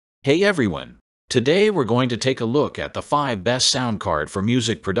Hey everyone! Today we're going to take a look at the 5 best sound card for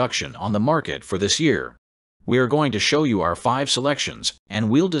music production on the market for this year. We are going to show you our 5 selections, and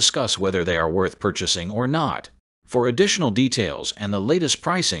we'll discuss whether they are worth purchasing or not. For additional details and the latest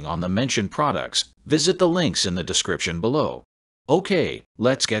pricing on the mentioned products, visit the links in the description below. Okay,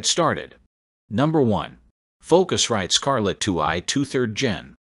 let's get started. Number 1. Focusrite Scarlett 2i 2/3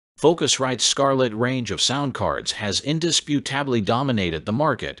 Gen. Focusrite's Scarlett range of sound cards has indisputably dominated the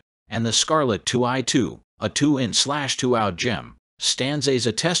market, and the Scarlett 2i2, a 2-in/2-out gem, stands as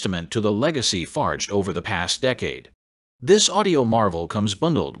a testament to the legacy forged over the past decade. This audio marvel comes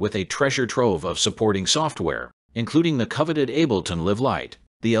bundled with a treasure trove of supporting software, including the coveted Ableton Live Lite,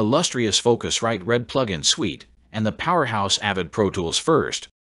 the illustrious Focusrite Red plugin suite, and the powerhouse Avid Pro Tools First.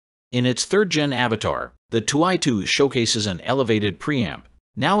 In its 3rd-gen avatar, the 2i2 showcases an elevated preamp,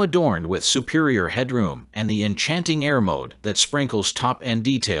 now adorned with superior headroom and the enchanting air mode that sprinkles top-end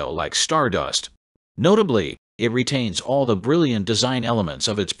detail like stardust. Notably, it retains all the brilliant design elements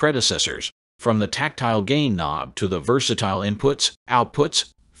of its predecessors, from the tactile gain knob to the versatile inputs, outputs,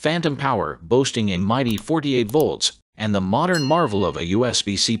 phantom power boasting a mighty 48 volts, and the modern marvel of a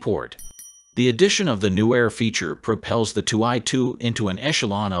USB-C port. The addition of the new Air feature propels the 2i2 into an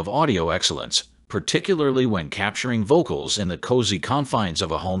echelon of audio excellence, particularly when capturing vocals in the cozy confines of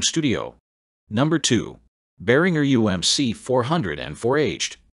a home studio. Number 2. Behringer UMC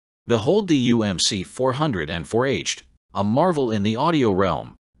 404H. Behold the UMC 404H, a marvel in the audio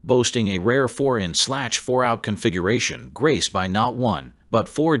realm, boasting a rare 4-in/4-out configuration graced by not 1, but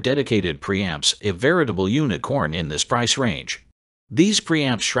 4 dedicated preamps, a veritable unicorn in this price range. These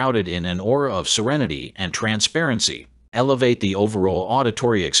preamps, shrouded in an aura of serenity and transparency, elevate the overall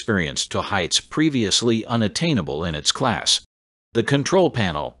auditory experience to heights previously unattainable in its class. The control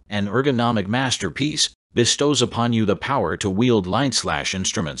panel, an ergonomic masterpiece, bestows upon you the power to wield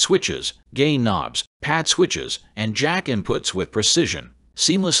line/instrument switches, gain knobs, pad switches, and jack inputs with precision,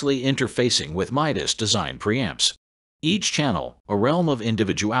 seamlessly interfacing with Midas design preamps. Each channel, a realm of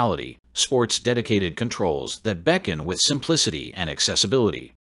individuality, sports dedicated controls that beckon with simplicity and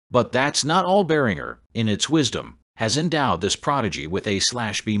accessibility. But that's not all. Behringer, in its wisdom, has endowed this prodigy with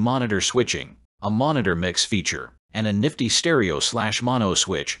A/B monitor switching, a monitor mix feature, and a nifty stereo/mono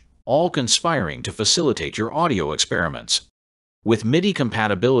switch, all conspiring to facilitate your audio experiments. With MIDI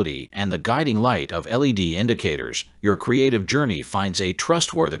compatibility and the guiding light of LED indicators, your creative journey finds a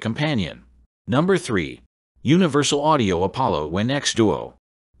trustworthy companion. Number 3. Universal Audio Apollo WinX Duo.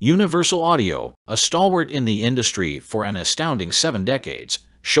 Universal Audio, a stalwart in the industry for an astounding 7 decades,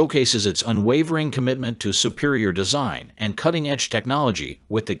 showcases its unwavering commitment to superior design and cutting-edge technology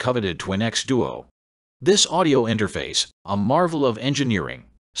with the coveted WinX Duo. This audio interface, a marvel of engineering,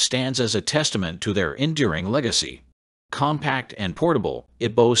 stands as a testament to their enduring legacy. Compact and portable,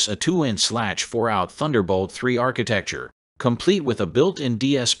 it boasts a 2-in/4-out Thunderbolt 3 architecture, complete with a built-in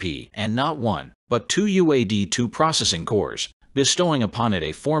DSP and not 1, but 2 UAD2 processing cores, bestowing upon it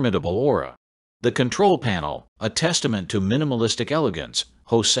a formidable aura. The control panel, a testament to minimalistic elegance,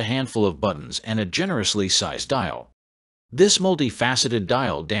 hosts a handful of buttons and a generously sized dial. This multifaceted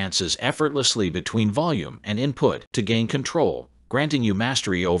dial dances effortlessly between volume and input to gain control, granting you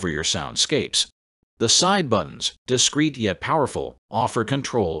mastery over your soundscapes. The side buttons, discreet yet powerful, offer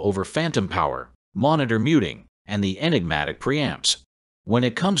control over phantom power, monitor muting, and the enigmatic preamps. When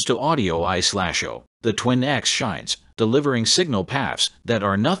it comes to audio I/O, the WinX shines, delivering signal paths that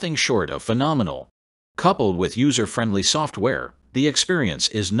are nothing short of phenomenal. Coupled with user-friendly software, the experience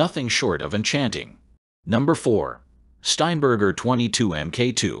is nothing short of enchanting. Number 4. Steinberger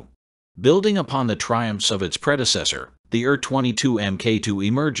 22MK2. Building upon the triumphs of its predecessor, the ER22MK2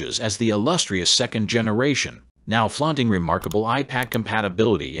 emerges as the illustrious 2nd generation, now flaunting remarkable iPad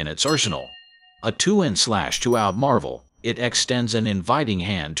compatibility in its arsenal. A 2-in/2-out marvel, it extends an inviting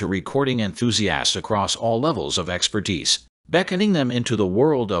hand to recording enthusiasts across all levels of expertise, beckoning them into the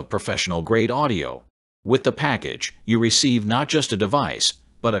world of professional-grade audio. With the package, you receive not just a device,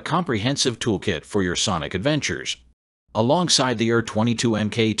 but a comprehensive toolkit for your sonic adventures. Alongside the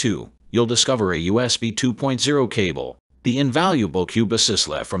ER22MK2, you'll discover a USB 2.0 cable, the invaluable Cube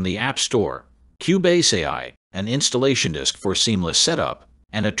Assistant from the App Store, Cubase AI, an installation disc for seamless setup,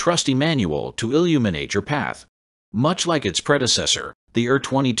 and a trusty manual to illuminate your path. Much like its predecessor, the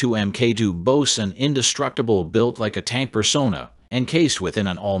ER22MK2 boasts an indestructible built-like-a-tank persona, encased within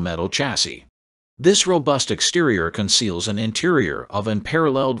an all-metal chassis. This robust exterior conceals an interior of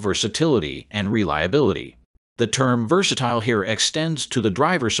unparalleled versatility and reliability. The term versatile here extends to the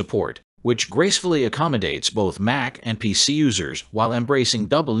driver support, which gracefully accommodates both Mac and PC users while embracing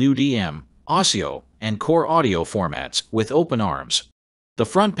WDM, AUSIO, and core audio formats with open arms. The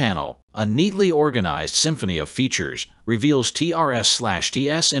front panel, a neatly organized symphony of features, reveals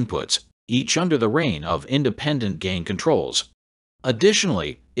TRS/TS inputs, each under the reign of independent gain controls.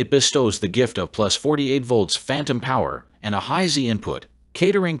 Additionally, it bestows the gift of plus 48 volts phantom power and a high Z input,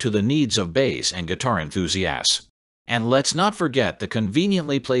 catering to the needs of bass and guitar enthusiasts. And let's not forget the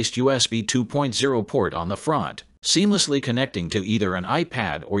conveniently placed USB 2.0 port on the front, seamlessly connecting to either an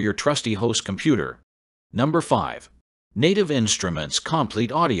iPad or your trusty host computer. Number 5. Native Instruments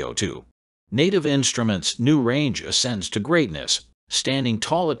Complete Audio 2. Native Instruments' new range ascends to greatness, standing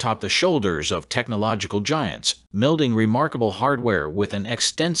tall atop the shoulders of technological giants, melding remarkable hardware with an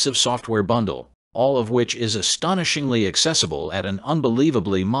extensive software bundle, all of which is astonishingly accessible at an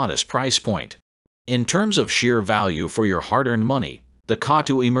unbelievably modest price point. In terms of sheer value for your hard-earned money, the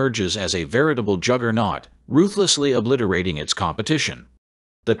K2 emerges as a veritable juggernaut, ruthlessly obliterating its competition.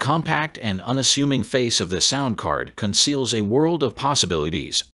 The compact and unassuming face of this sound card conceals a world of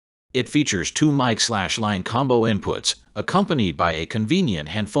possibilities. It features two mic/line combo inputs, accompanied by a convenient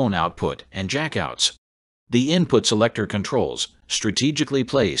headphone output and jackouts. The input selector controls, strategically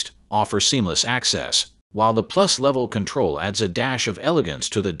placed, offer seamless access, while the plus-level control adds a dash of elegance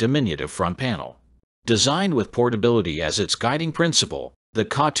to the diminutive front panel. Designed with portability as its guiding principle, the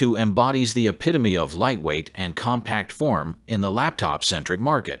K2 embodies the epitome of lightweight and compact form in the laptop-centric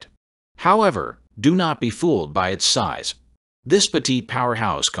market. However, do not be fooled by its size. This petite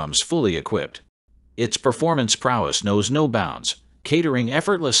powerhouse comes fully equipped. Its performance prowess knows no bounds, catering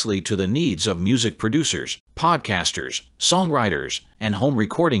effortlessly to the needs of music producers, podcasters, songwriters, and home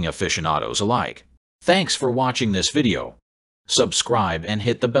recording aficionados alike. Thanks for watching this video. Subscribe and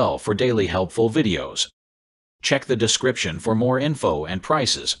hit the bell for daily helpful videos. Check the description for more info and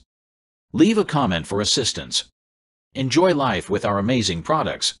prices. Leave a comment for assistance. Enjoy life with our amazing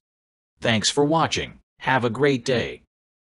products. Thanks for watching. Have a great day.